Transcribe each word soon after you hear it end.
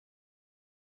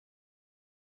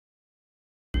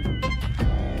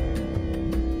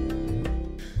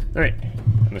Alright,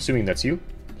 I'm assuming that's you,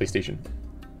 PlayStation.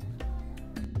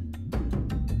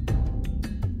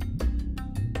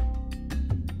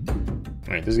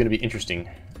 Alright, this is going to be interesting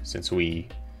since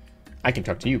I can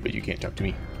talk to you, but you can't talk to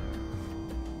me.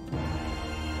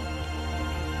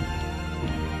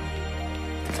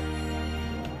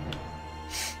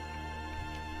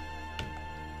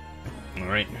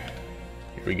 Alright,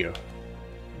 here we go.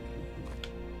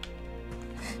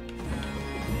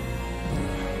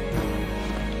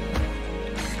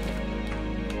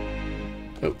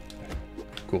 Oh,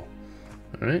 cool.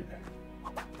 Alright.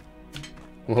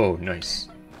 Whoa, nice.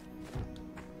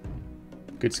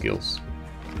 Good skills.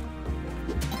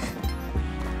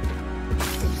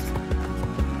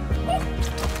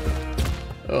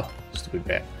 Oh, stupid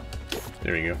bat.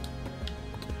 There we go.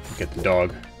 Get the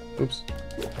dog. Oops.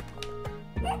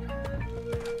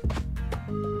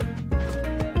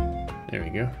 There we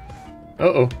go.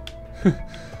 Uh-oh.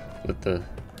 Let the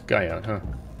guy out, huh?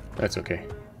 That's okay.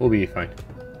 We'll be fine.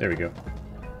 There we go.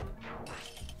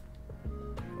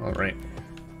 Alright.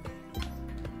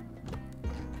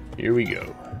 Here we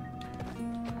go.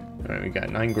 Alright, we got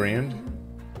 9 grand.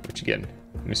 What you getting?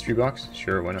 Mystery box?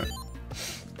 Sure, why not?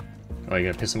 Oh, you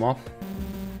gonna piss him off?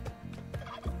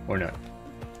 Or not?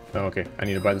 Oh, okay. I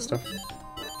need to buy the stuff?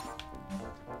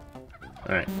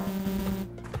 Alright.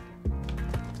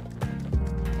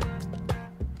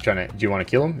 Do you want to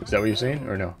kill him? Is that what you're saying?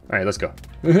 Or no? Alright, let's go.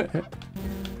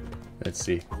 Let's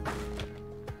see.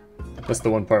 That's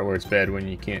the one part where it's bad when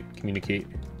you can't communicate.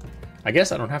 I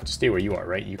guess I don't have to stay where you are,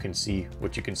 right? You can see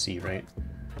what you can see, right?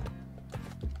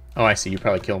 Oh, I see. You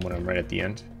probably kill him when I'm right at the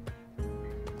end.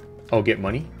 Oh, get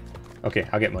money? Okay,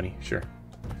 I'll get money. Sure.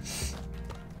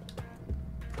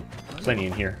 Plenty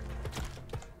in here.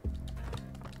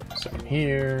 Some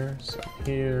here. Some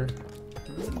here.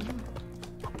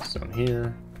 Some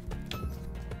here.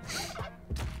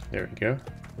 There we go.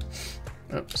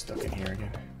 Oh, stuck in here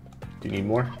again. Do you need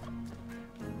more?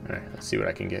 Alright, let's see what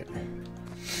I can get.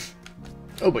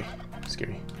 Oh boy,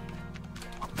 scary.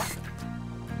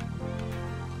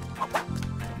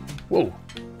 Whoa,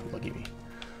 lucky me.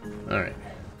 Alright.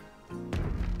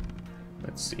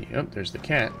 Let's see. Oh, there's the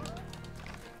cat.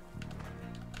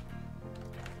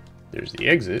 There's the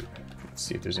exit. Let's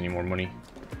see if there's any more money.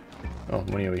 Oh,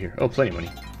 money over here. Oh, plenty of money.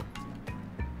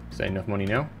 Is that enough money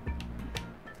now?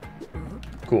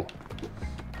 Cool.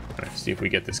 Alright, see if we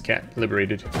get this cat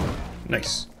liberated.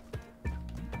 Nice.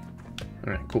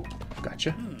 Alright, cool.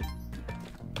 Gotcha.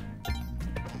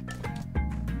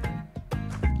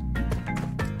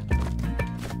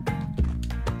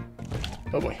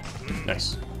 Oh boy.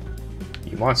 Nice.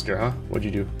 You monster, huh? What'd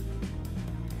you do?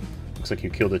 Looks like you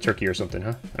killed a turkey or something,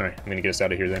 huh? Alright, I'm gonna get us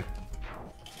out of here then.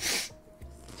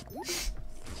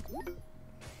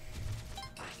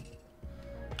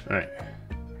 Alright.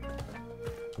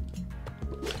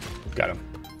 Got him.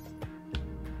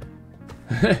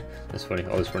 That's funny.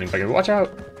 All this running back. Watch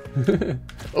out!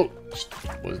 Oh,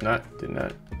 did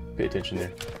not pay attention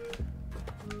there.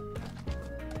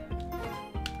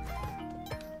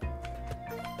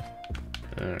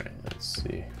 Alright, let's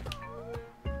see.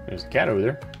 There's a cat over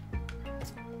there.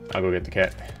 I'll go get the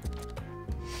cat.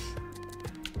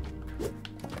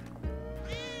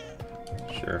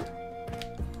 Sure.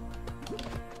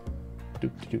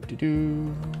 Doop doop doop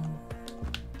doop.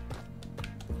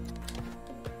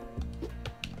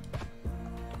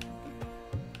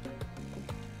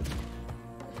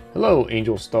 Hello,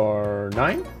 Angel Star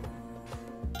 9?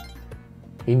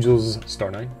 Angels Star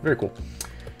 9. Very cool.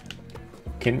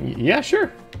 Yeah,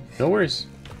 sure. No worries.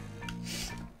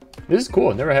 This is cool.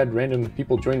 I've never had random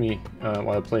people join me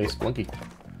while I play Spelunky.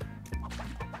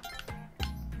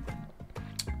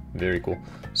 Very cool.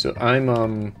 So I'm,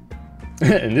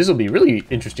 and this will be really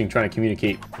interesting trying to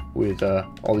communicate with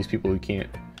all these people who can't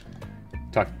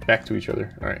talk back to each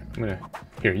other. Alright,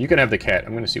 here, you can have the cat.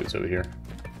 I'm gonna see what's over here.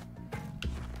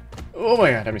 Oh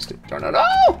my god, I missed it. Darn it.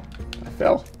 Oh! I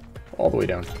fell all the way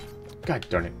down. God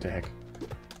darn it, to heck.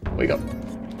 Wake up.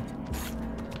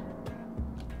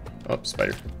 Oh,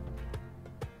 spider.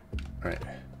 Alright.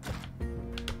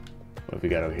 What have we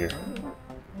got over here?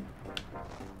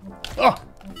 Oh!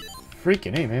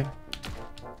 Freaking A, man.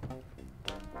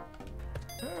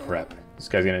 Crap. This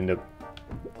guy's gonna end up...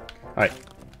 Alright.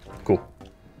 Cool.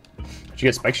 Did you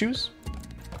get spike shoes?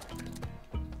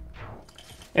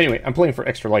 Anyway, I'm playing for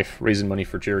Extra Life, raising money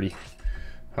for charity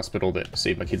hospital that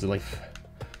saved my kid's life.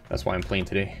 That's why I'm playing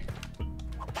today.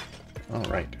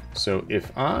 Alright, so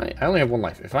if I only have 1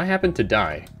 life. If I happen to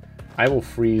die, I will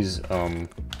freeze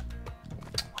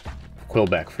Quill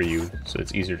back for you, so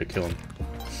it's easier to kill him.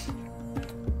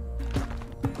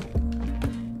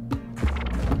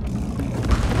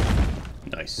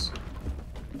 Nice.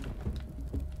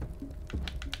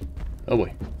 Oh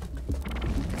boy.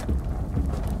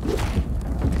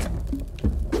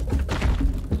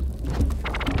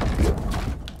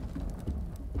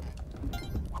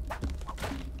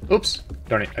 Oops!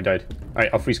 Darn it, I died.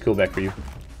 Alright, I'll freeze cool back for you.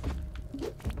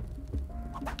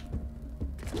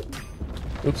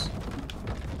 Oops.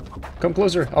 Come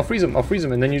closer. I'll freeze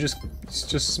him, and then you just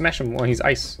smash him while he's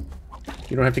ice.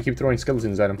 You don't have to keep throwing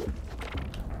skeletons at him.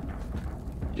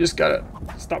 You just gotta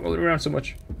stop moving around so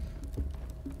much.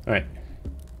 Alright.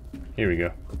 Here we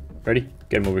go. Ready?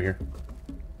 Get him over here.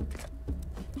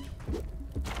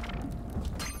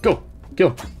 Go!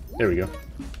 Kill! There we go.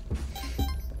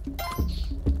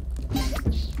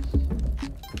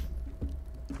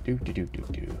 Do.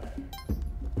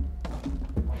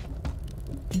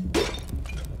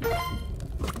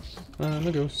 I'm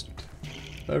a ghost.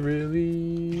 A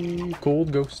really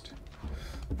cold ghost.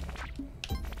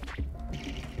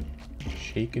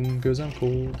 Shaking 'cause I'm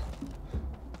cold.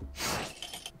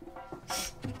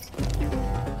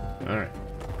 Alright.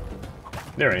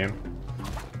 There I am.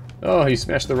 Oh, he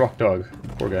smashed the rock dog.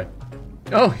 Poor guy.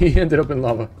 Oh, he ended up in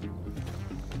lava.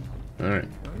 Alright.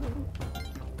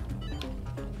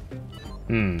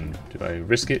 Do I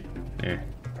risk it? Eh,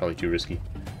 probably too risky.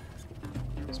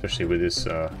 Especially with this,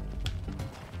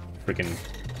 freaking...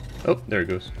 Oh, there it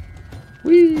goes.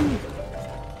 Whee!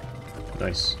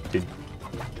 Nice. Did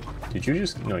you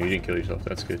just... No, you didn't kill yourself.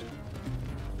 That's good.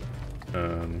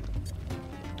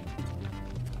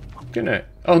 Good night.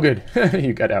 Oh, good.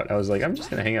 You got out. I was like, I'm just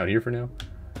gonna hang out here for now.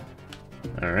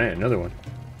 Alright, another one.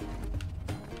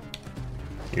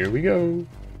 Here we go.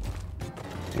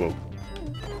 Whoa.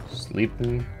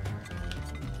 Sleeping.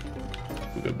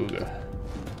 Booga booga.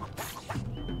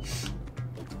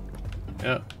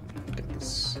 Oh, got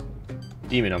this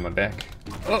demon on my back.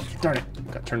 Oh, darn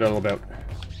it. Got turned all about.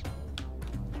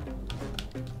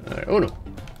 Oh no.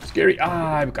 Scary.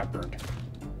 Ah, I got burned.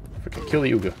 Freaking kill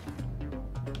the Uga.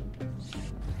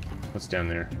 What's down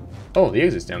there? Oh, the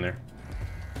exit's down there.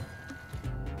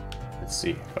 Let's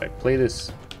see. If I play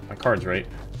this, my cards right.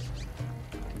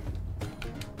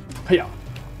 Hiya!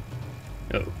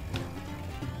 Oh.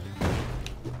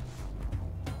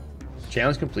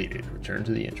 Challenge completed. Return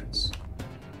to the entrance.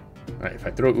 Alright, if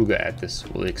I throw Uga at this,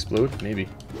 will it explode? Maybe.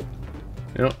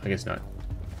 No, I guess not.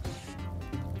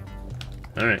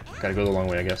 Alright, gotta go the long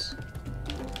way, I guess.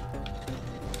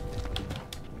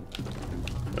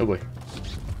 Oh boy.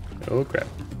 Oh crap.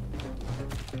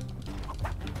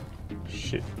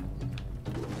 Shit.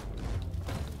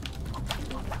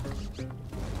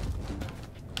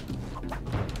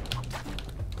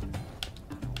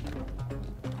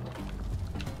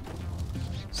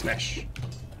 Smash.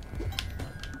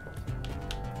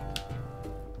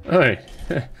 Alright.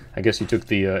 I guess you took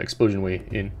the explosion way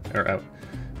in, or out.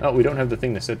 Oh, we don't have the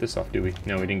thing to set this off, do we?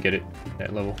 No, we didn't get it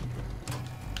that level.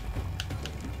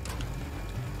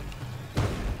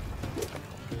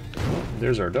 Oh,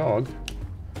 there's our dog.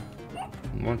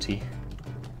 Monty.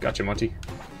 Gotcha, Monty.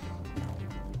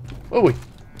 Oh, wait.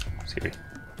 Scary.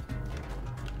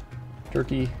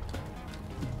 Turkey.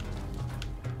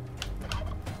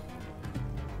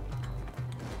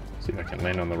 See if I can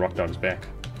land on the rock dog's back.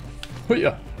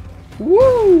 Hoo-ya!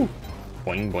 Woo!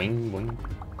 Boing, boing, boing.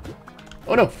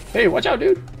 Oh no! Hey, watch out,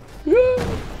 dude!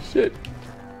 Ah, shit.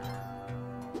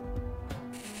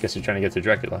 Guess you're trying to get to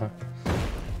Dracula, huh?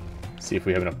 See if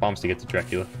we have enough bombs to get to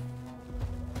Dracula.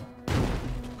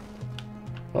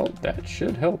 Well, that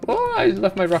should help. Oh, I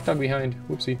left my rock dog behind.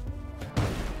 Whoopsie.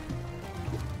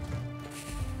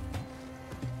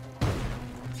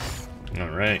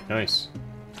 Alright, nice.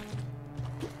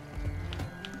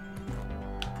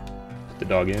 Put the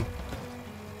dog in.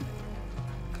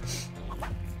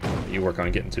 You work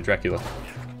on getting to Dracula.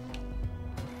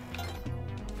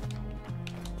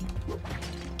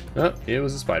 Oh, it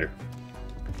was a spider.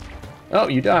 Oh,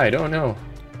 you died. Oh no.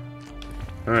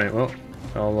 Alright, well,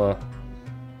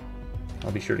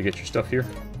 I'll be sure to get your stuff here.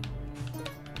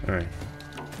 Alright.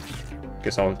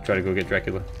 Guess I'll try to go get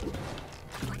Dracula.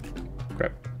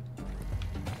 Crap.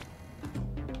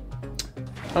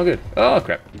 Oh, good. Oh,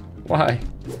 crap. Why?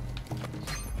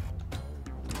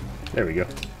 There we go.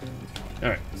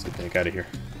 Alright, let's get the heck out of here.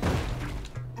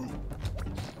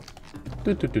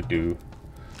 Do.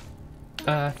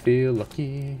 I feel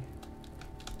lucky.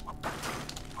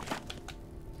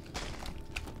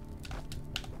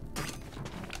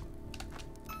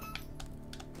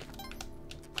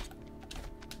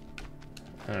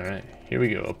 Alright, here we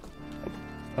go.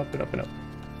 Up and up and up.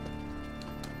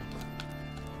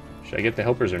 Should I get the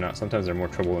helpers or not? Sometimes they're more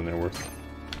trouble than they're worth.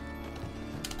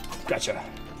 Gotcha.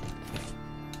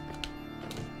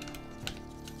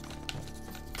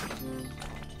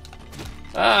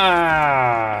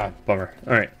 Ah, bummer.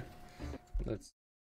 All right. Let's